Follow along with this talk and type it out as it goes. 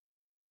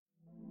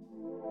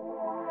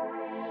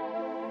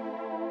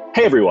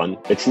Hey everyone,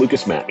 it's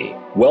Lucas Matney.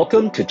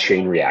 Welcome to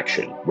Chain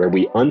Reaction, where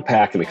we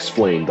unpack and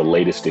explain the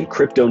latest in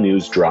crypto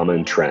news, drama,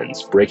 and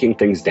trends, breaking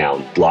things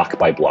down block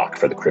by block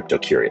for the crypto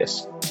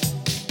curious.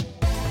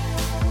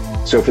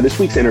 So for this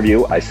week's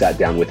interview, I sat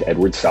down with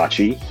Edward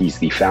Saatchi. He's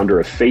the founder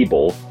of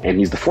Fable, and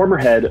he's the former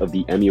head of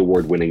the Emmy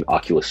Award-winning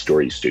Oculus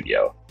Story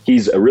Studio.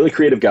 He's a really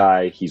creative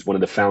guy. He's one of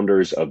the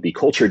founders of the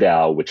Culture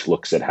DAO, which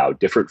looks at how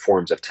different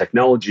forms of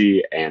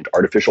technology and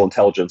artificial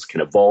intelligence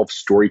can evolve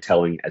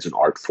storytelling as an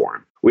art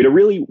form. We had a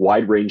really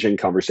wide-ranging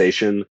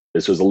conversation.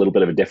 This was a little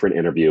bit of a different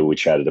interview. We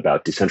chatted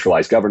about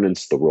decentralized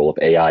governance, the role of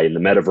AI in the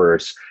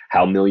metaverse,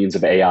 how millions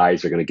of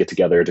AIs are going to get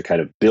together to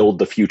kind of build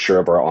the future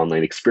of our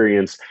online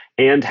experience,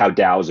 and how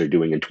DAOs are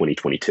doing in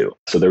 2022.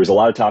 So there was a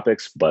lot of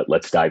topics, but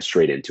let's dive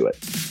straight into it.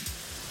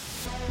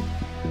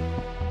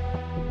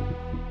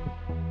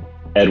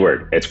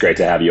 Edward, it's great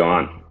to have you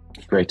on.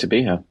 Great to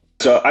be here.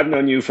 So I've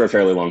known you for a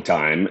fairly long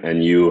time,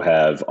 and you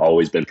have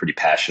always been pretty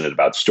passionate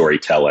about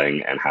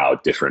storytelling and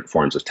how different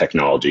forms of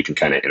technology can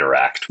kind of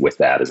interact with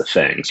that as a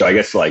thing. So I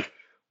guess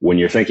when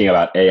you're thinking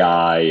about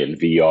AI and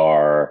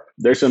VR,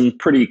 there's some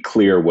pretty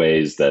clear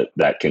ways that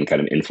can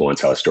kind of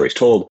influence how a story is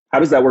told. How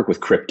does that work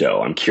with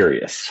crypto? I'm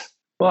curious.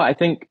 Well, I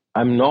think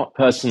I'm not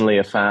personally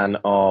a fan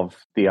of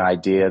the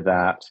idea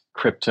that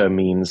crypto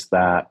means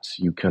that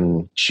you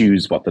can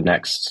choose what the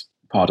next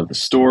part of the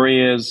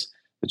story is,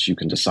 that you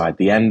can decide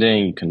the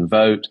ending, you can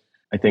vote.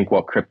 I think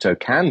what crypto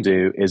can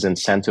do is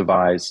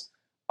incentivize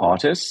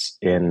artists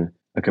in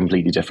a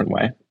completely different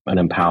way and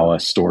empower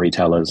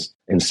storytellers,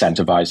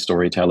 incentivize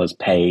storytellers,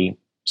 pay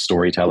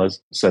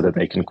storytellers so that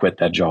they can quit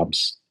their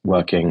jobs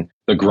working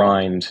the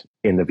grind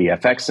in the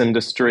VFX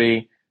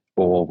industry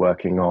or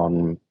working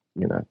on,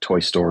 Toy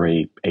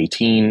Story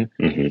 18.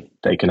 Mm-hmm.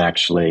 They can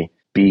actually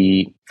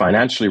be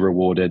financially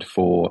rewarded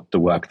for the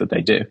work that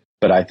they do.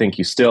 But I think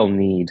you still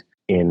need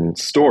in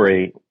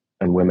story,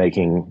 and we're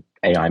making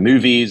AI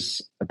movies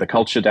at the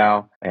Culture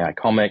DAO, AI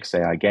comics,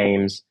 AI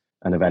games,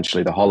 and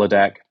eventually the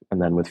holodeck.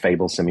 And then with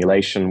Fable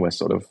Simulation, we're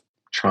sort of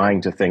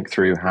trying to think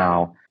through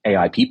how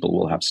AI people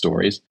will have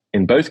stories.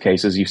 In both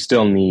cases, you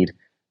still need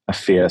a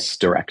fierce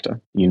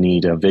director. You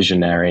need a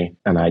visionary.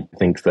 And I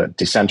think that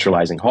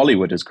decentralizing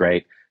Hollywood is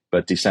great,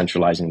 but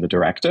decentralizing the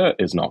director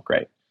is not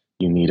great.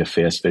 You need a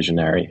fierce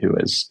visionary who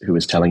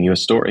is telling you a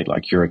story.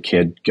 Like you're a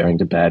kid going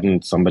to bed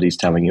and somebody's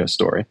telling you a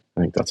story.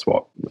 I think that's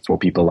what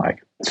people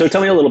like. So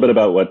tell me a little bit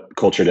about what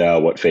Culture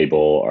DAO, what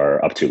Fable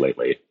are up to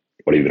lately.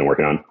 What have you been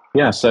working on?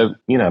 Yeah, so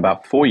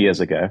about 4.5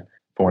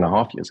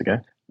 years ago,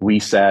 we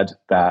said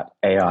that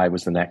AI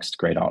was the next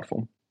great art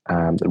form.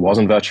 It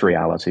wasn't virtual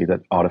reality, that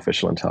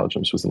artificial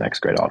intelligence was the next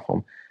great art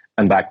form.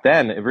 And back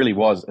then, it really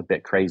was a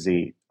bit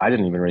crazy. I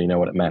didn't even really know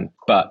what it meant,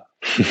 but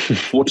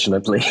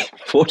fortunately,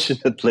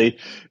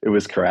 it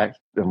was correct.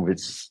 And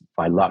it's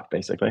by luck,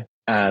 basically.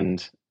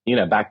 And,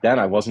 back then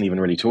I wasn't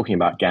even really talking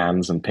about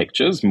GANs and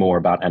pictures, more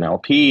about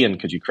NLP and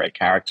could you create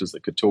characters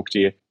that could talk to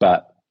you.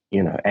 But,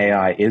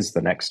 AI is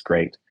the next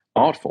great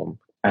art form.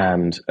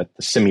 And at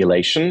the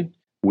simulation,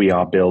 we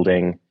are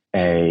building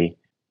a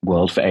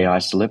world for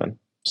AIs to live in.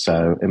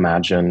 So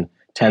imagine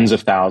tens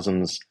of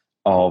thousands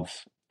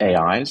of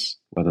AIs,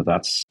 whether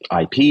that's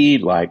IP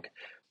like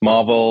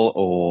Marvel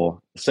or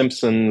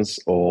Simpsons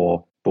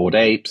or Bored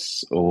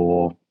Apes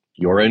or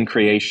your own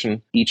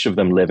creation, each of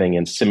them living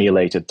in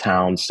simulated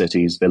towns,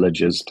 cities,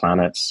 villages,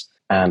 planets,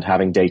 and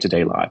having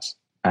day-to-day lives.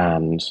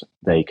 And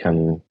they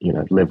can,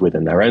 live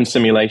within their own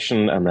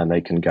simulation, and then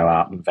they can go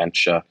out and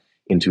venture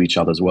into each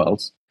other's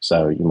worlds.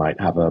 So you might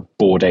have a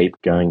Bored Ape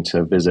going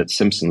to visit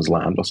Simpsons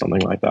Land or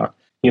something like that.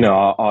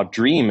 Our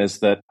dream is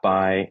that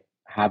by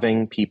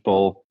having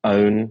people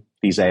own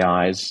these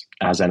AIs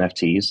as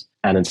NFTs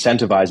and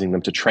incentivizing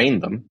them to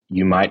train them,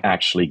 you might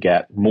actually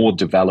get more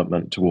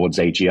development towards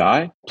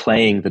AGI,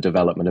 playing the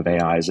development of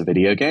AI as a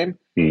video game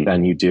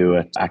than you do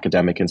at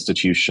academic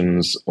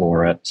institutions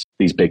or at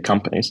these big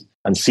companies.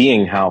 And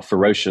seeing how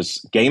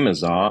ferocious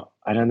gamers are,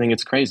 I don't think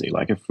it's crazy.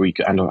 Like if we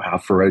could, and how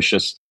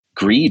ferocious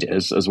greed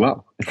is as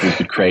well. If we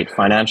could create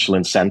financial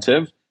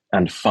incentive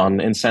and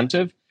fun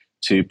incentive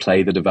to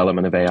play the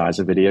development of AI as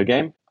a video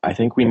game, I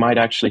think we might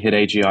actually hit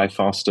AGI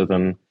faster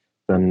than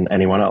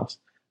anyone else,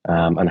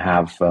 and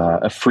have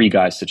a free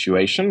guy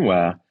situation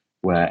where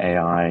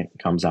AI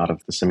comes out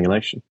of the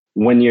simulation.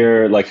 When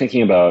you're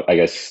thinking about, I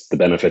guess, the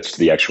benefits to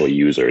the actual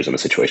users in a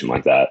situation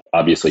like that,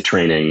 obviously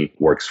training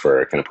works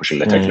for kind of pushing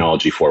the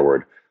technology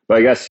forward. But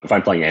I guess if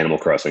I'm playing Animal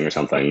Crossing or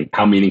something,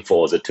 how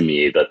meaningful is it to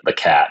me that the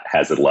cat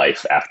has a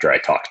life after I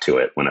talk to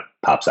it when it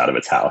pops out of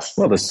its house?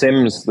 Well, The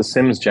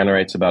Sims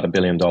generates about $1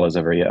 billion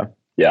every year.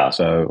 Yeah.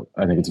 So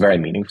I think it's very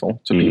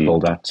meaningful to people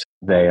that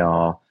they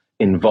are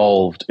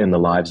involved in the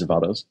lives of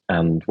others,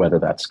 and whether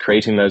that's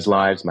creating those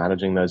lives,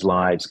 managing those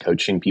lives,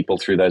 coaching people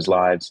through those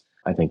lives,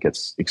 I think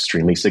it's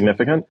extremely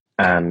significant.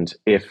 And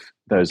if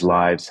those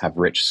lives have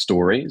rich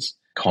stories,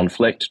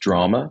 conflict,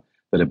 drama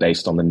that are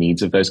based on the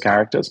needs of those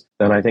characters,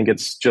 then I think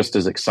it's just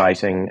as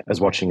exciting as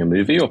watching a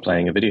movie or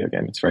playing a video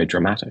game. It's very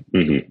dramatic.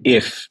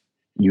 If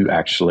you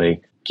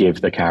actually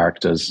give the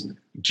characters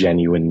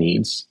genuine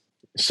needs.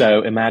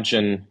 So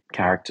imagine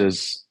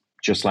characters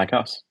just like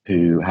us,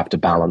 who have to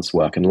balance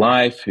work and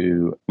life,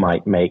 who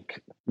might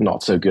make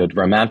not so good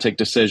romantic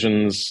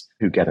decisions,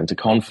 who get into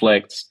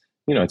conflicts.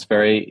 It's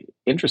very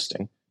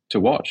interesting to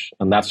watch.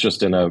 And that's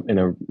just in a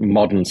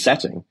modern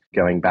setting,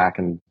 going back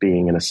and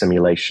being in a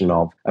simulation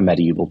of a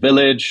medieval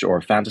village or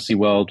a fantasy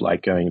world,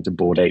 like going into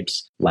Bored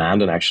Apes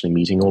land and actually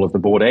meeting all of the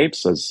Bored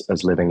Apes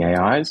as living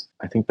AIs.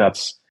 I think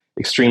that's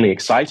extremely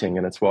exciting.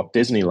 And it's what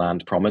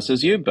Disneyland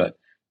promises you, but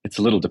it's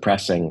a little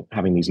depressing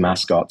having these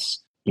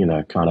mascots,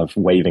 kind of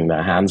waving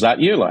their hands at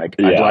you. Like,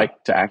 I'd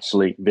like to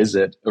actually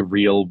visit a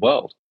real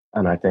world.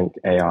 And I think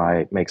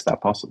AI makes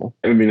that possible.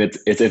 I mean,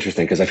 it's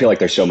interesting because I feel like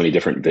there's so many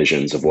different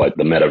visions of what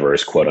the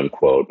metaverse, quote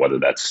unquote, whether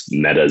that's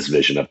Meta's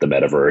vision of the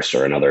metaverse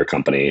or another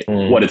company,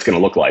 what it's going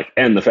to look like.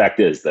 And the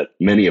fact is that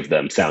many of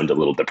them sound a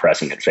little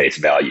depressing at face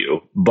value,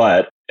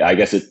 but I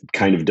guess it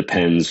kind of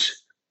depends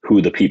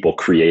who the people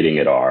creating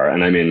it are.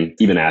 And I mean,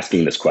 even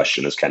asking this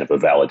question is kind of a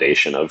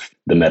validation of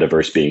the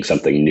metaverse being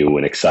something new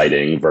and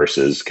exciting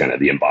versus kind of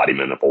the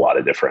embodiment of a lot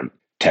of different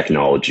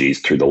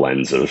technologies through the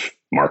lens of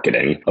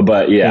marketing.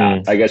 But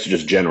I guess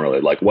just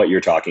generally, like what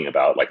you're talking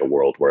about, like a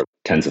world where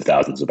tens of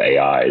thousands of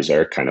AIs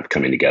are kind of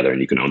coming together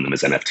and you can own them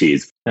as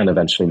NFTs. And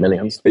eventually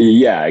millions.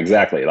 Yeah,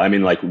 exactly. I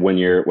mean, like when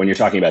you're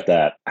talking about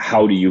that,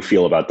 how do you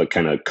feel about the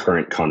kind of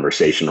current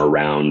conversation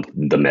around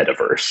the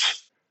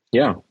metaverse?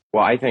 Yeah.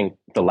 Well, I think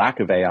the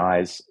lack of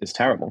AIs is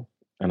terrible.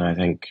 And I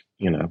think,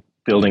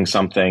 building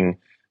something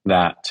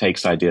that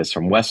takes ideas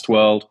from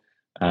Westworld,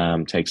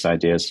 takes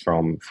ideas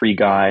from Free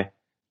Guy,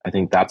 I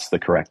think that's the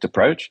correct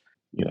approach.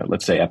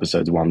 Let's say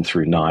episodes 1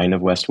 through 9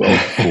 of Westworld,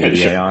 before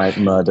the AI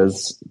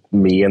murders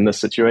me in this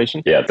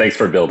situation. Yeah, thanks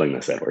for building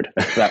this, Edward.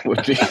 That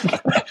would be.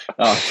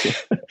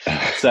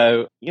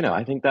 So,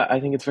 I think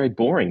it's very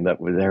boring that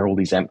there are all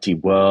these empty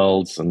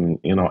worlds and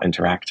you're not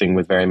interacting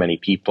with very many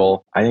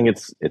people. I think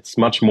it's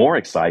much more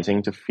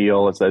exciting to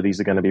feel as though these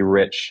are going to be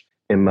rich,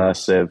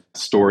 immersive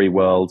story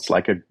worlds,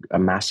 like a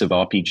massive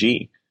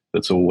RPG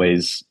that's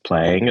always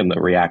playing and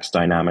that reacts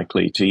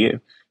dynamically to you.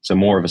 So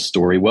more of a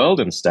story world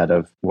instead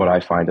of what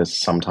I find as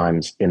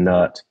sometimes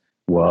inert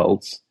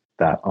worlds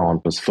that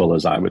aren't as full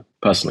as I would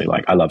personally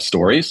like. I love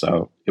stories,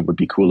 so it would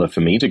be cooler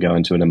for me to go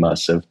into an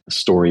immersive,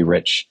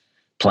 story-rich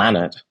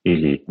planet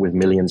with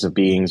millions of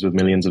beings, with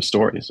millions of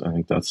stories. I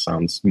think that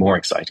sounds more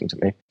exciting to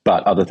me.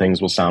 But other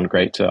things will sound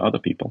great to other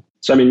people.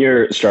 So, I mean,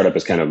 your startup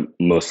is kind of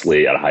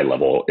mostly at a high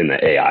level in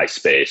the AI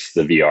space.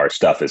 The VR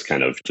stuff is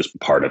kind of just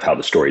part of how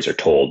the stories are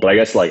told. But I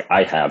guess like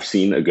I have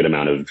seen a good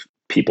amount of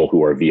people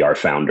who are VR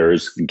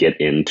founders get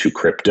into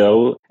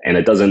crypto, and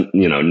it doesn't,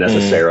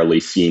 necessarily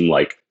seem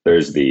like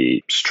there's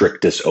the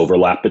strictest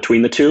overlap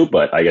between the two.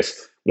 But I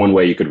guess one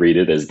way you could read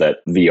it is that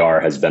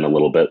VR has been a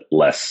little bit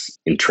less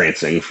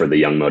entrancing for the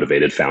young,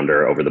 motivated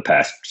founder over the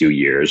past few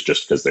years,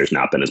 just because there's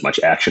not been as much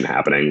action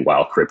happening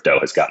while crypto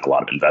has gotten a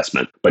lot of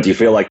investment. But do you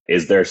feel like,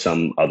 is there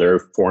some other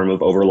form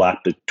of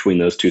overlap between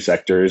those two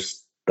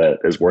sectors that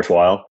is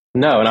worthwhile?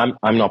 No, and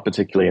I'm not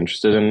particularly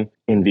interested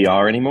in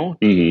VR anymore.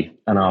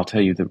 And I'll tell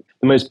you the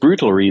most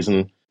brutal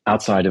reason,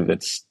 outside of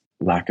its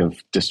lack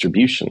of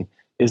distribution,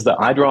 is that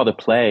I'd rather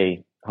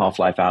play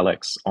Half-Life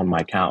Alyx on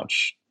my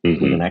couch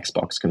with an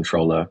Xbox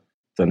controller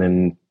than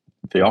in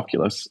the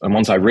Oculus. And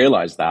once I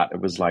realized that,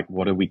 it was like,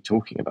 what are we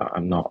talking about?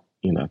 I'm not,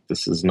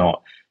 this is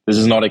not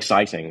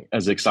exciting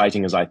as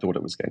I thought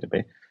it was going to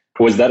be.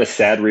 Was that a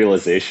sad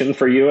realization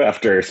for you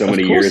after so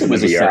many years in the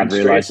VR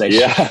industry?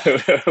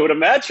 Yeah, I would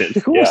imagine.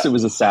 Of course, it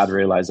was a sad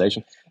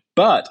realization.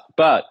 But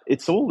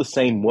it's all the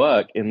same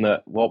work in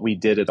that what we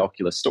did at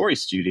Oculus Story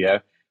Studio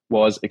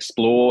was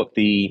explore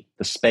the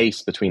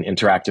space between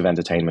interactive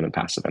entertainment and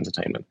passive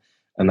entertainment.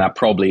 And that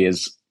probably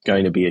is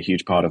going to be a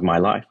huge part of my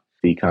life.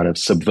 The kind of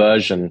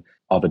subversion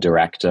of a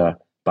director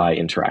by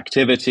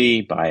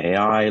interactivity, by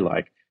AI,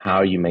 like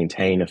how you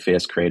maintain a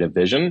fierce creative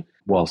vision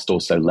whilst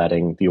also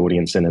letting the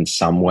audience in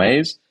some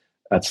ways.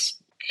 That's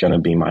going to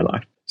be my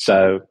life.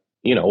 So,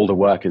 all the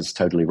work is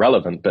totally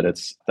relevant, but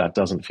that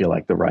doesn't feel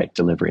like the right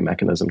delivery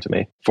mechanism to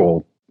me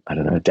for, I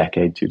don't know, a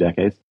decade, 2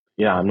 decades.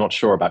 Yeah, I'm not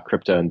sure about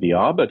crypto and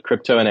VR, but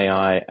crypto and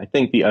AI, I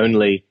think the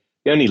only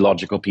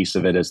logical piece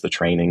of it is the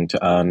training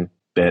to earn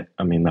bit.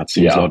 I mean, that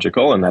seems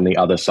logical. And then the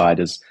other side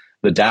is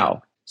the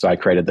DAO. So I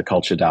created the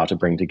Culture DAO to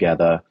bring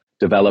together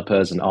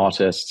developers and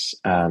artists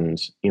and,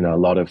 a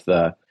lot of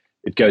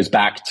it goes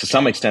back to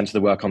some extent to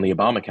the work on the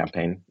Obama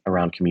campaign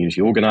around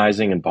community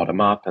organizing and bottom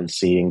up and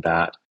seeing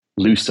that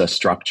looser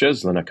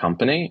structures than a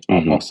company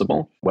are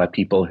possible, where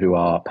people who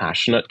are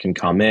passionate can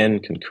come in,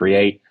 can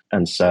create.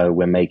 And so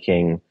we're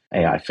making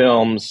AI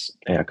films,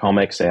 AI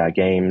comics, AI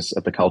games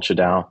at the Culture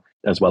DAO,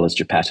 as well as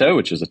Geppetto,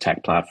 which is a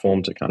tech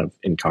platform to kind of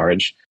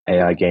encourage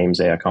AI games,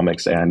 AI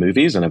comics, AI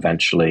movies, and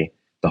eventually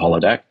the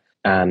holodeck.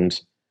 And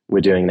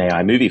we're doing an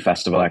AI movie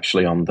festival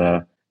actually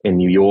in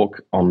New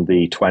York on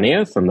the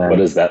 20th. And then, what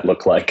does that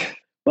look like?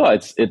 Well,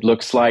 it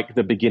looks like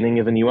the beginning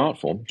of a new art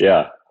form.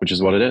 Yeah. Which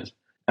is what it is.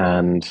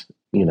 And,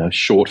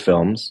 short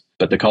films.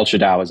 But the Culture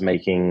DAO is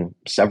making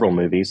several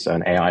movies,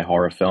 an AI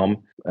horror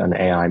film, an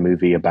AI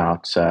movie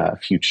about a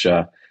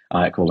future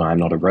called I'm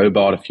Not a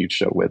Robot, a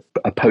future with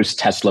a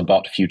post-Tesla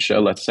bot future,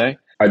 let's say.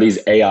 Are these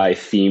AI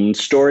themed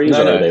stories, No,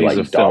 or are no, they these are like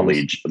films.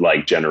 Dolly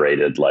like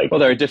generated? Like,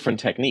 Well, there are different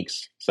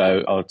techniques.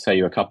 So I'll tell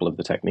you a couple of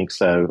the techniques.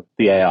 So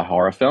the AI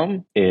horror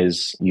film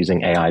is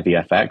using AI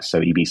VFX, so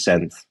EB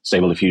Synth,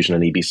 Stable Diffusion,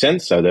 and EB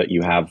Synth, so that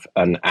you have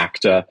an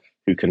actor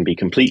who can be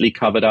completely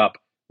covered up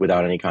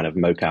without any kind of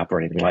mocap or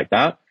anything like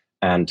that,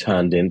 and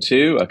turned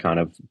into a kind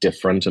of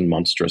different and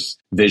monstrous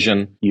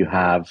vision. You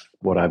have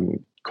what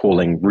I'm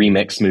calling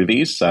remix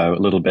movies, so a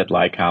little bit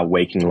like how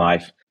Waking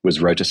Life was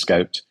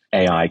rotoscoped.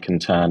 AI can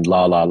turn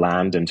La La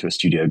Land into a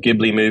Studio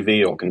Ghibli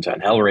movie, or can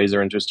turn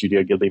Hellraiser into a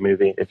Studio Ghibli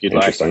movie, if you'd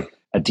like. interesting.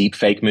 A deep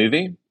fake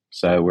movie.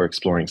 So we're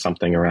exploring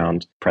something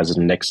around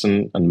President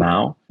Nixon and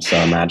Mao. So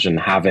imagine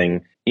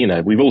having,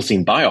 we've all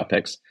seen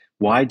biopics.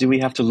 Why do we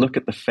have to look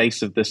at the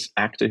face of this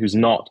actor who's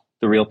not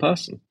the real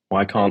person?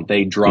 Why can't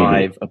they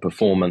drive a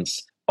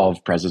performance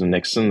of President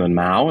Nixon and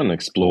Mao and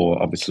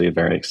explore, obviously, a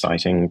very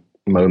exciting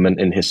moment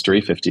in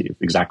history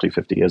exactly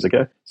 50 years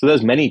ago? So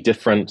there's many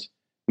different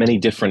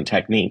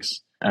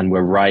techniques. And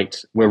we're right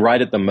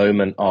at the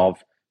moment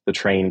of the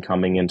train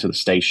coming into the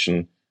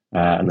station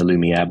and the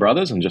Lumiere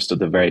brothers, and just at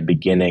the very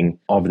beginning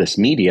of this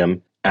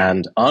medium.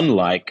 And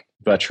unlike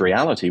virtual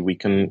reality, we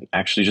can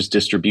actually just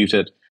distribute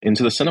it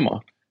into the cinema.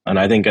 And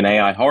I think an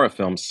AI horror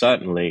film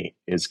certainly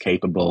is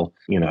capable,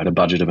 at a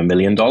budget of $1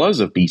 million,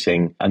 of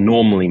beating a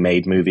normally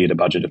made movie at a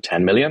budget of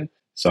 10 million.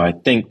 So I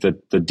think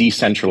that the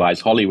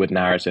decentralized Hollywood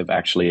narrative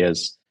actually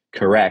is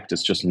correct.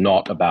 It's just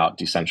not about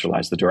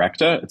decentralize the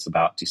director. It's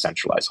about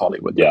decentralize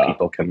Hollywood. That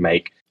people can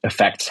make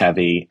effects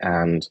heavy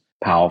and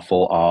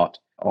powerful art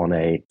on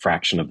a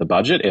fraction of the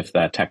budget if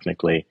they're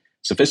technically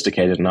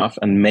sophisticated enough.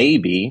 And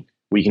maybe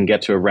we can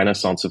get to a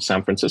renaissance of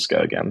San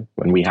Francisco again,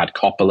 when we had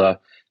Coppola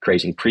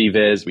creating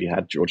Previs, we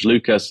had George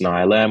Lucas and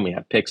ILM, we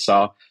had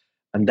Pixar.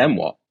 And then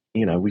what?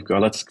 We've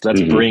got let's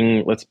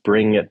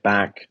bring it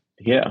back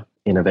here.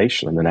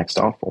 Innovation in the next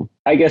art form.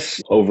 I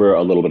guess over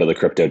a little bit of the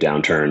crypto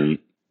downturn,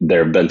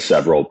 there have been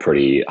several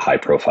pretty high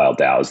profile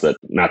DAOs that,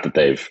 not that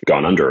they've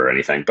gone under or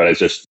anything, but it's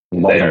just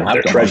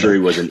their treasury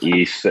was an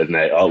ETH, and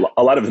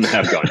a lot of them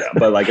have gone down.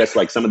 But I guess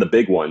like some of the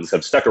big ones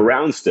have stuck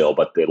around still,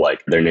 but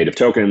their native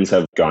tokens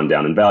have gone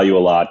down in value a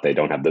lot. They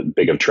don't have the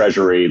big of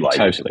treasury.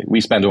 Totally. We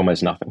spend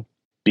almost nothing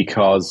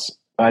because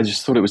I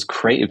just thought it was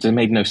creative. It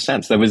made no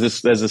sense.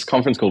 There's this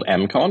conference called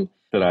MCon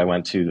that I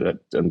went to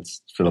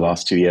for the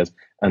last 2 years.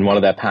 And one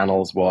of their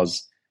panels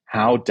was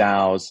how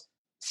DAOs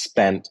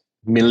spent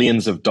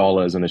millions of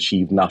dollars and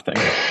achieved nothing.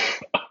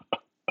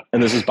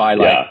 And this is by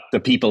the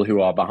people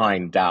who are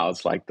behind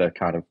DAOs, like the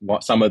kind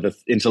of some of the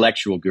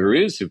intellectual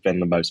gurus who've been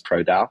the most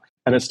pro DAO.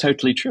 And it's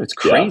totally true. It's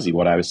crazy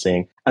what I was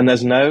seeing. And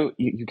there's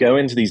you go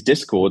into these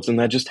discords and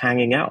they're just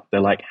hanging out.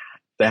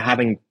 They're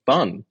having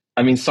fun.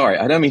 I mean, sorry,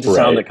 I don't mean to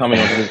sound that coming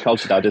onto the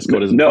Culture DAO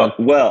Discord isn't fun.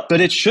 Well,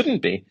 but it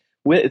shouldn't be.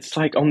 It's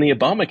like on the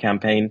Obama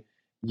campaign,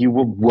 you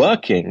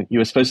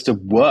were supposed to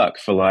work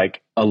for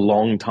like a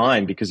long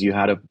time because you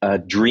had a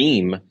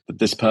dream that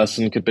this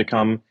person could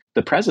become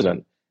the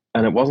president.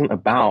 And it wasn't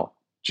about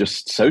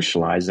just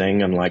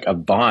socializing and like a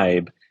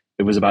vibe.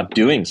 It was about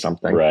doing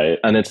something. Right.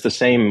 And it's the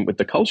same with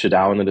the Culture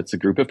DAO, in that it's a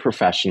group of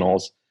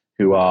professionals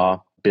who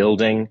are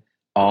building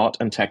art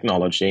and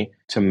technology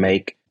to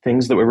make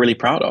things that we're really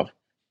proud of.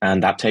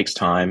 And that takes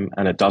time,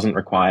 and it doesn't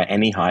require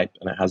any hype,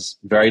 and it has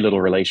very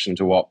little relation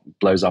to what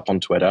blows up on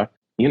Twitter.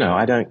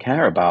 I don't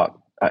care about.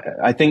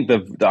 I think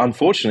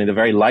unfortunately, the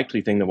very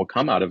likely thing that will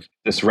come out of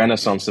this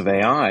renaissance of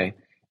AI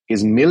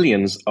is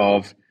millions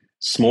of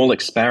small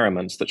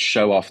experiments that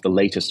show off the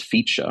latest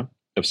feature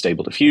of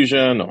Stable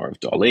Diffusion or of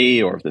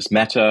DALL-E or of this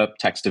Meta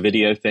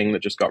text-to-video thing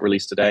that just got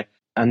released today,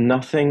 and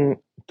nothing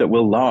that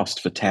will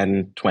last for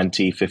 10,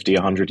 20, 50,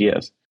 100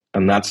 years.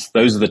 And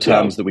those are the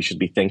terms that we should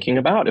be thinking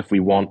about if we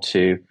want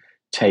to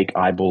take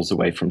eyeballs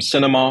away from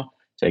cinema,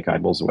 take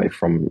eyeballs away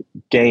from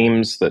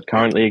games that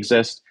currently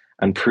exist,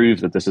 and prove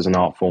that this is an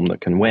art form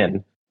that can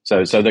win.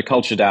 So the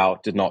Culture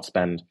DAO did not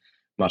spend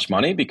much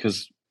money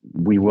because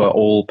we were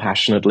all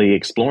passionately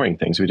exploring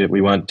things.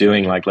 We weren't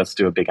doing like, let's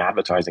do a big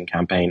advertising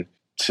campaign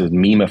to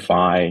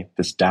memify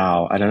this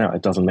DAO. I don't know.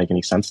 It doesn't make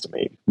any sense to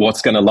me.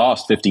 What's going to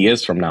last 50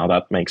 years from now?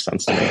 That makes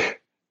sense to me.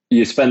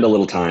 You spend a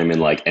little time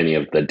in like any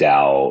of the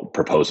DAO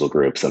proposal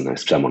groups, and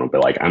someone will be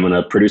like, I'm going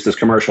to produce this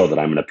commercial that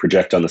I'm going to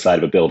project on the side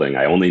of a building.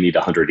 I only need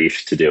 100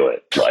 ETH to do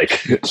it.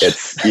 Like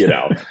it's,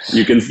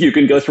 you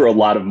can go through a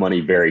lot of money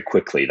very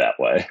quickly that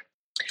way.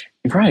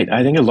 Right.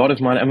 I think a lot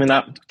of money. I mean,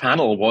 that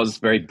panel was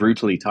very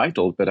brutally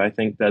titled, but I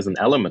think there's an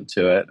element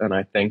to it. And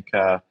I think,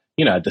 at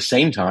the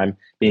same time,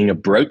 being a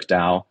broke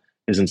DAO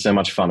isn't so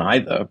much fun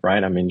either,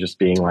 right? I mean, just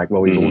being like,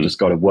 well, we've all just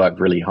got to work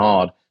really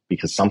hard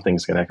because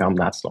something's going to come.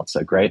 That's not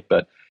so great.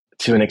 But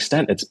to an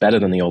extent, it's better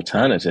than the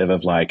alternative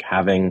of like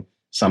having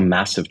some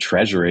massive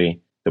treasury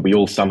that we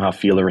all somehow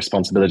feel a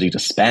responsibility to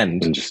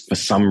spend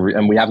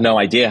and we have no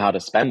idea how to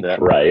spend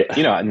it. Right.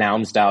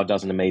 Nouns DAO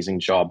does an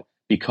amazing job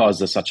because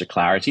there's such a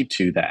clarity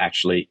to that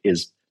actually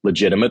is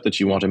legitimate,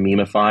 that you want to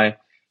memify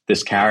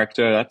this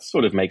character. That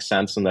sort of makes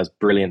sense. And there's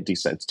brilliant,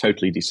 it's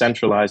totally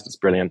decentralized. It's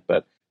brilliant.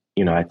 But,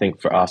 I think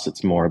for us,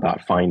 it's more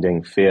about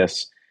finding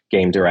fierce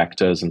game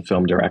directors and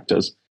film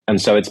directors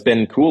And so it's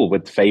been cool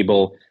with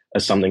Fable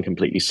as something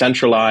completely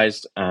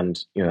centralized, and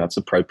that's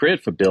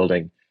appropriate for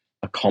building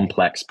a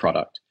complex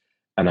product.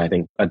 And I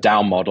think a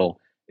DAO model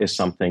is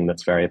something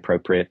that's very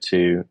appropriate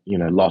to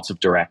lots of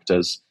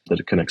directors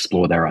that can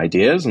explore their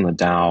ideas, and the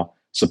DAO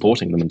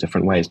supporting them in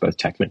different ways, both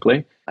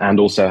technically and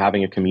also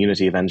having a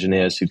community of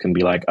engineers who can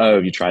be like, oh,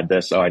 you tried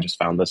this, oh, I just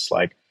found this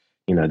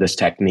this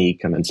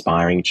technique, and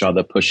inspiring each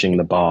other, pushing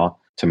the bar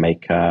to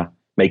make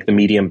the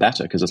medium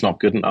better, because it's not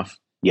good enough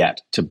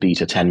yet to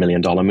beat a $10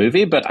 million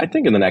movie. But I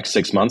think in the next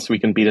 6 months, we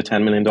can beat a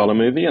 $10 million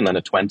movie, and then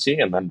a 20,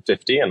 and then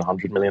 50, and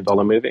 $100 million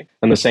movie.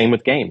 And the same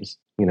with games,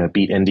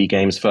 beat indie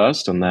games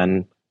first, and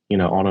then,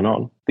 on and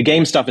on. The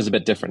game stuff is a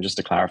bit different, just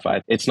to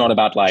clarify. It's not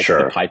about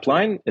the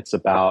pipeline.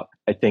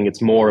 I think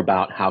it's more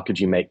about how could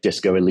you make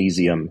Disco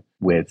Elysium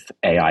with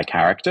AI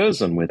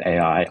characters and with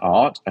AI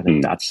art. I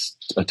think that's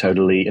a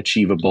totally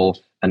achievable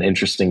and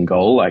interesting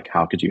goal. Like,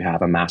 how could you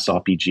have a mass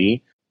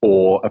RPG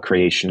or a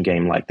creation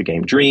game like the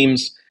game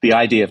Dreams? The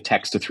idea of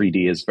text to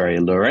 3D is very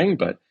alluring,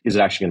 but is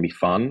it actually going to be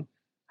fun?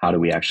 How do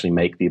we actually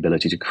make the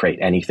ability to create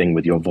anything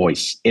with your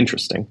voice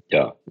interesting?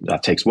 Yeah.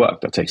 That takes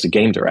work. That takes a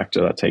game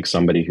director. That takes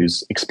somebody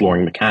who's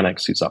exploring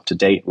mechanics, who's up to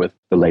date with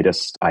the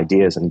latest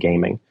ideas in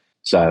gaming.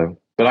 So,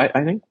 but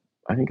I think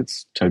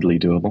it's totally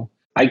doable.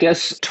 I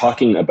guess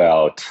talking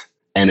about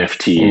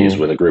NFTs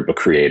with a group of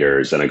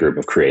creators and a group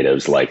of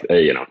creatives,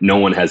 no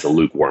one has a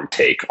lukewarm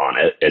take on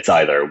it. It's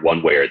either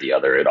one way or the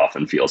other, it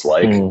often feels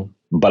like.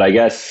 But I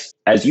guess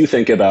as you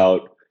think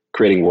about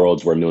creating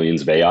worlds where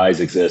millions of AIs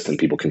exist and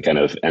people can kind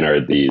of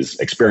enter these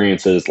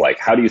experiences,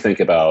 how do you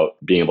think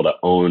about being able to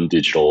own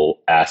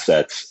digital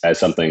assets as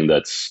something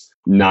that's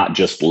not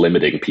just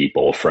limiting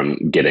people from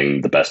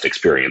getting the best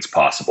experience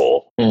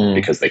possible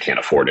because they can't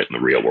afford it in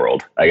the real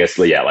world? I guess,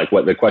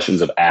 what the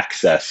questions of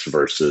access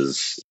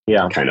versus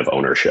kind of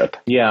ownership.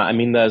 Yeah, I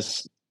mean,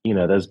 there's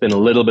been a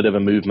little bit of a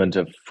movement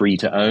of free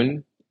to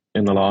own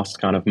in the last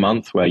kind of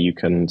month, where you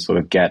can sort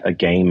of get a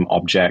game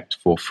object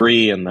for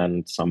free, and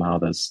then somehow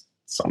there's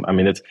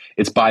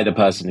it's by the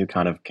person who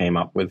kind of came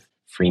up with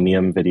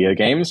freemium video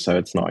games, so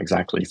it's not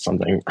exactly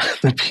something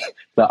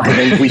that I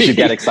think we should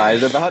get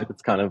excited about.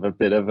 It's kind of a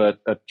bit of a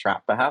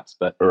trap, perhaps,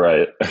 but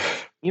right.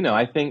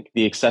 I think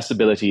the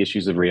accessibility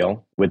issues are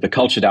real. With the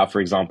Culture DAO, for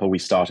example, we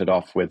started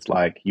off with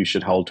you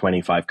should hold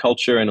 25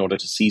 culture in order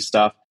to see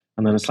stuff,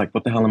 and then it's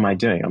what the hell am I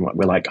doing?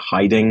 We're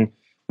hiding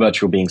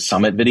virtual being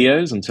summit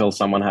videos until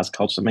someone has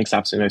culture. It makes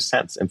absolutely no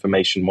sense.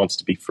 Information wants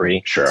to be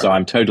free, so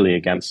I'm totally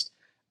against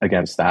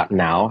that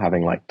now,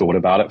 having thought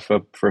about it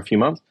for a few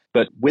months.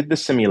 But with the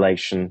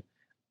simulation,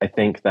 I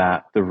think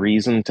that the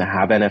reason to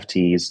have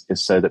NFTs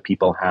is so that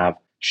people have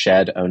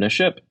shared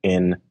ownership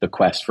in the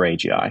quest for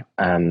AGI.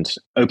 And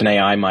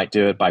OpenAI might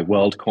do it by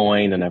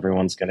WorldCoin, and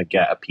everyone's going to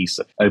get a piece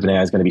of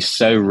OpenAI is going to be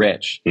so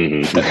rich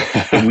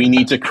that we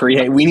need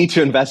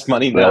to invest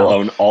money now. They'll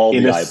own all the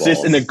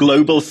eyeballs. In a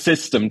global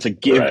system to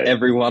give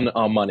everyone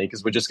our money,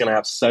 because we're just going to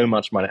have so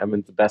much money. I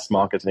mean, the best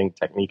marketing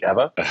technique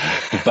ever.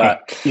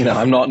 But,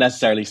 I'm not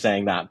necessarily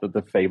saying that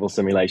the Fable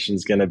simulation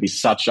is going to be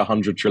such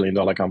 $100 trillion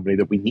company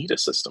that we need a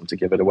system to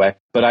give it away.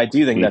 But I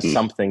do think there's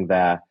something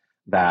there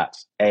that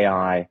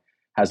AI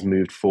has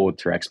moved forward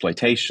through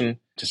exploitation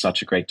to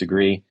such a great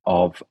degree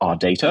of our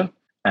data.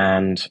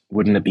 And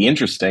wouldn't it be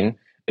interesting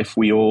if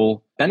we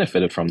all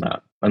benefited from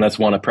that? And that's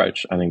one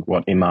approach. I think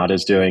what Imad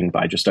is doing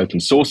by just open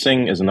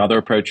sourcing is another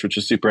approach, which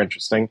is super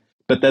interesting.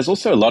 But there's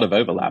also a lot of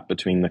overlap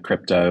between the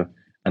crypto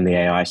and the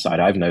AI side.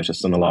 I've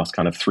noticed in the last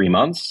kind of 3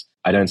 months,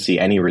 I don't see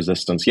any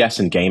resistance. Yes,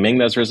 in gaming,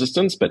 there's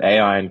resistance, but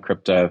AI and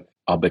crypto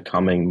are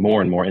becoming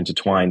more and more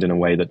intertwined in a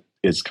way that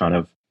is kind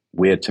of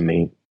weird to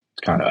me.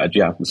 Kind of,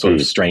 sort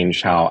of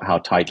strange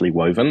how tightly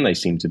woven they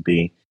seem to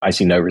be. I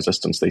see no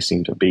resistance. They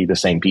seem to be the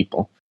same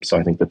people. So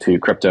I think the two,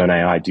 crypto and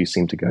AI, do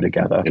seem to go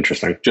together.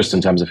 Interesting. Just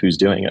in terms of who's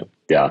doing it.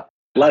 Yeah.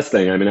 Last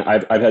thing,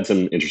 I've had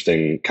some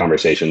interesting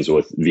conversations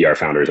with VR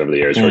founders over the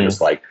years who are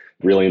just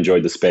really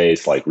enjoyed the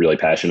space, really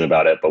passionate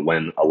about it. But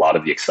when a lot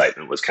of the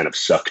excitement was kind of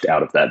sucked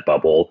out of that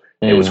bubble,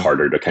 it was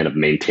harder to kind of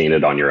maintain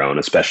it on your own,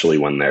 especially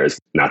when there's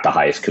not the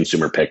highest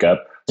consumer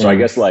pickup. So I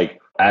guess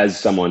as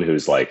someone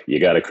who's you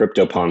got a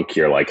crypto punk,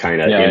 you're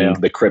kind of in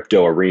the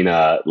crypto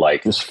arena,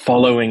 just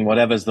following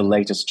whatever's the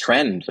latest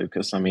trend,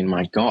 Lucas. I mean,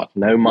 my God,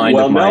 no mind.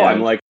 Well, no,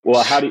 I'm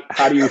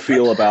how do you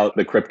feel about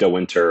the crypto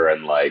winter?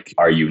 And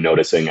are you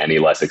noticing any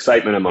less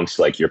excitement amongst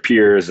your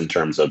peers in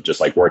terms of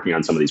just working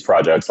on some of these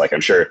projects?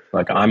 I'm sure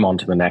I'm on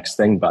to the next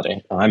thing,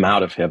 buddy. I'm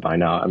out of here by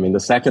now. I mean, the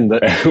second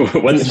that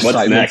what's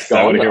next?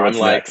 I want to hear what's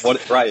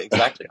next. Right,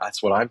 exactly.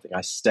 That's what I'm thinking.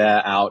 I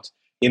stare out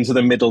into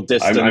the middle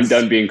distance. I'm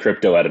done being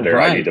crypto editor.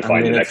 Right. I need to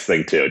find the next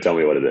thing too. Tell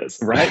me what it is.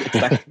 Right.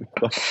 Exactly.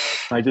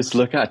 I just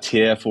look at a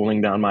tear falling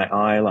down my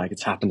eye,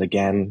 it's happened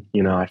again.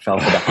 I fell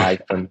for the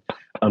hype and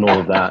all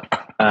of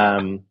that.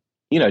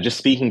 Just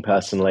speaking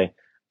personally,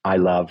 I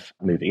love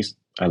movies.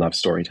 I love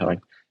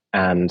storytelling.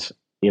 And,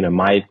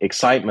 my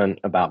excitement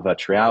about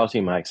virtual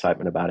reality, my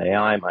excitement about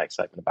AI, my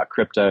excitement about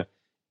crypto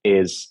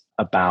is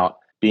about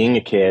being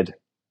a kid,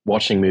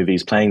 watching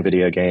movies, playing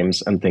video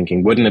games, and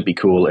thinking, wouldn't it be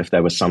cool if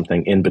there was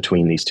something in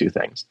between these two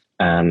things?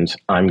 And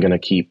I'm going to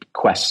keep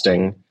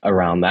questing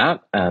around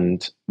that.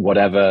 And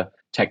whatever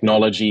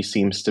technology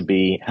seems to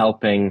be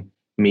helping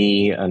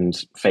me and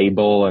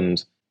Fable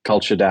and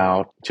Culture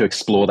DAO to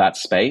explore that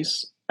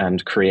space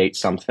and create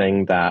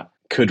something that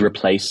could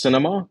replace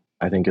cinema,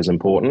 I think is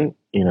important.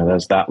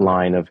 There's that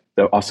line of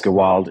the Oscar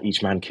Wilde,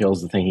 each man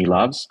kills the thing he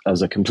loves.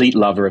 As a complete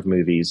lover of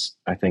movies,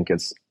 I think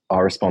it's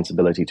our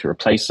responsibility to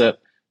replace it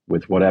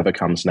with whatever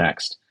comes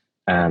next.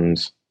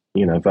 And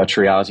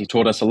virtual reality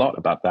taught us a lot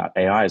about that.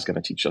 AI is going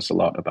to teach us a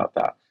lot about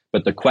that.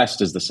 But the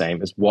quest is the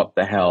same, is what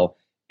the hell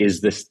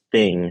is this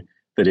thing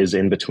that is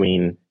in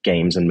between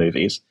games and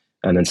movies?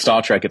 And in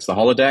Star Trek, it's the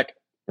holodeck,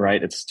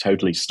 right? It's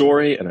totally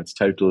story and it's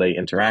totally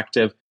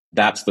interactive.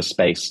 That's the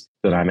space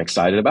that I'm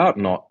excited about,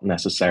 not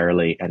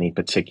necessarily any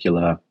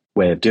particular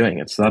way of doing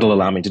it. So that'll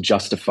allow me to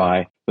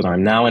justify that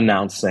I'm now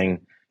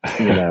announcing,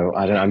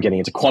 I'm getting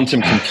into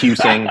quantum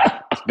computing.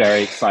 It's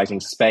very exciting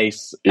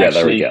space. Yeah,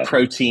 actually, there we go.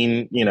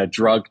 Protein,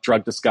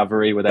 drug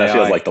discovery with AI. That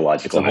feels like the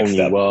logical It's a whole next new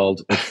step.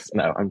 world.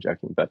 No, I'm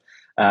joking. But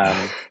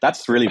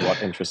that's really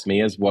what interests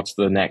me, is what's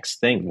the next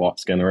thing?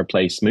 What's going to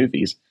replace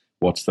movies?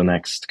 What's the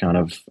next kind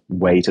of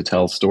way to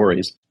tell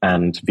stories?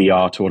 And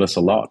VR taught us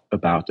a lot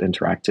about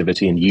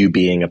interactivity and you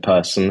being a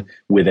person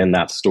within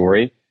that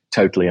story.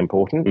 Totally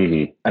important.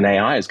 Mm-hmm. And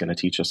AI is going to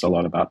teach us a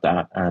lot about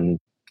that. And,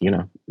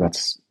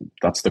 that's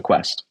the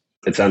quest.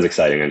 It sounds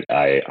exciting. And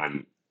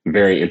I'm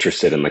very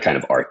interested in the kind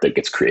of art that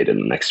gets created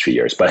in the next few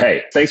years. But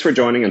hey, thanks for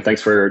joining and thanks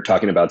for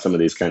talking about some of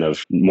these kind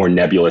of more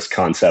nebulous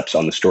concepts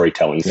on the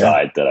storytelling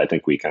side that I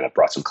think we kind of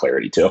brought some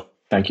clarity to.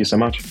 Thank you so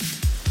much.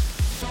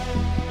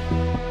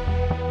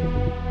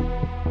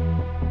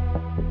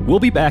 We'll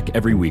be back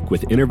every week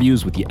with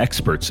interviews with the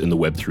experts in the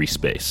Web3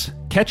 space.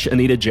 Catch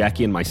Anita,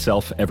 Jackie, and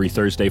myself every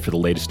Thursday for the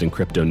latest in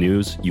crypto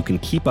news. You can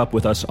keep up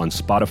with us on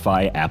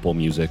Spotify, Apple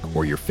Music,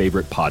 or your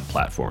favorite pod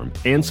platform.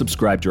 And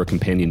subscribe to our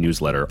companion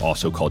newsletter,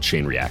 also called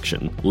Chain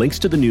Reaction. Links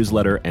to the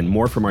newsletter and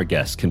more from our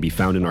guests can be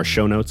found in our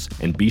show notes,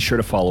 and be sure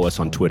to follow us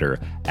on Twitter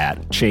at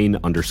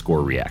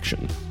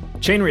 @chain_reaction.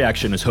 Chain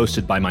Reaction is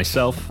hosted by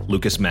myself,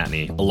 Lucas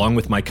Matney, along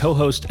with my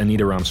co-host,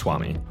 Anita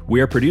Ramswamy. We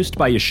are produced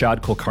by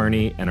Yashad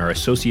Kulkarni, and our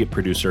associate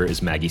producer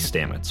is Maggie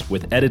Stamets,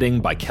 with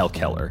editing by Kel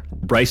Keller.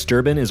 Bryce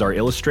Durbin is our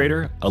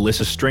illustrator,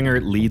 Alyssa Stringer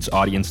leads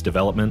audience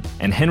development,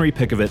 and Henry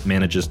Pickavett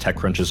manages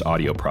TechCrunch's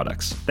audio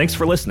products. Thanks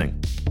for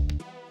listening.